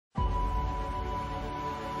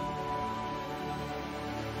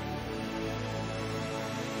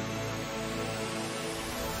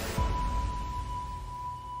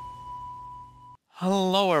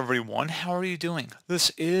Hello everyone, how are you doing?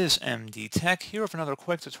 This is MD Tech here with another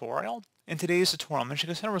quick tutorial. In today's tutorial, I'm going to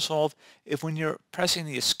show you how to resolve if when you're pressing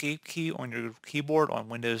the escape key on your keyboard on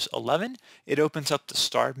Windows 11, it opens up the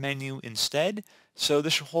start menu instead. So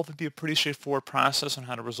this should hopefully be a pretty straightforward process on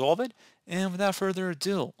how to resolve it. And without further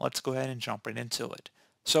ado, let's go ahead and jump right into it.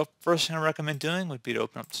 So first thing I recommend doing would be to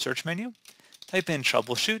open up the search menu, type in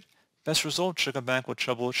Troubleshoot. Best result should come back with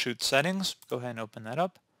Troubleshoot settings. Go ahead and open that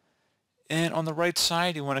up. And on the right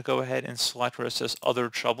side, you want to go ahead and select where it says Other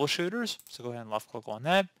Troubleshooters. So go ahead and left click on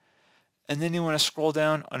that. And then you want to scroll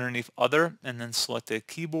down underneath Other and then select the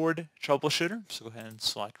Keyboard Troubleshooter. So go ahead and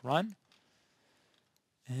select Run.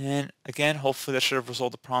 And again, hopefully that should have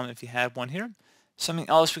resolved the problem if you had one here. Something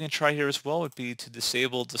else we can try here as well would be to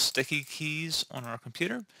disable the sticky keys on our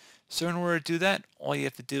computer. So in order to do that, all you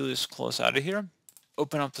have to do is close out of here,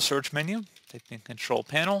 open up the search menu, type in Control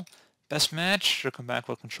Panel. Best match should come back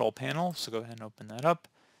with Control Panel, so go ahead and open that up.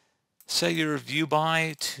 Set your view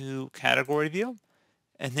by to category view,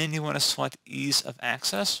 and then you want to select ease of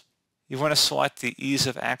access. You want to select the ease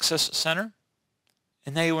of access center,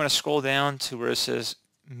 and now you want to scroll down to where it says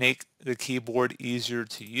make the keyboard easier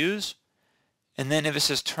to use. And then if it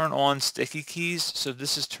says turn on sticky keys, so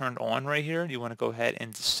this is turned on right here, you want to go ahead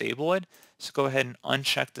and disable it. So go ahead and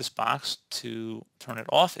uncheck this box to turn it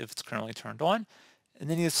off if it's currently turned on. And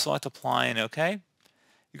then you select apply and OK.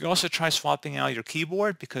 You can also try swapping out your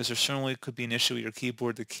keyboard because there certainly could be an issue with your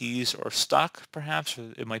keyboard. The keys are stuck perhaps,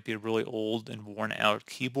 or it might be a really old and worn out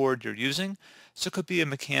keyboard you're using. So it could be a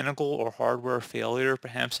mechanical or hardware failure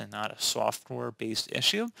perhaps and not a software based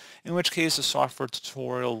issue, in which case a software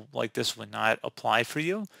tutorial like this would not apply for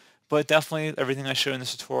you. But definitely everything I show in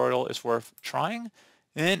this tutorial is worth trying.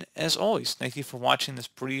 And as always, thank you for watching this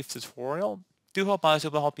brief tutorial. Do hope I was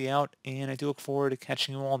able to help you out, and I do look forward to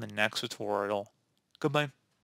catching you all in the next tutorial. Goodbye.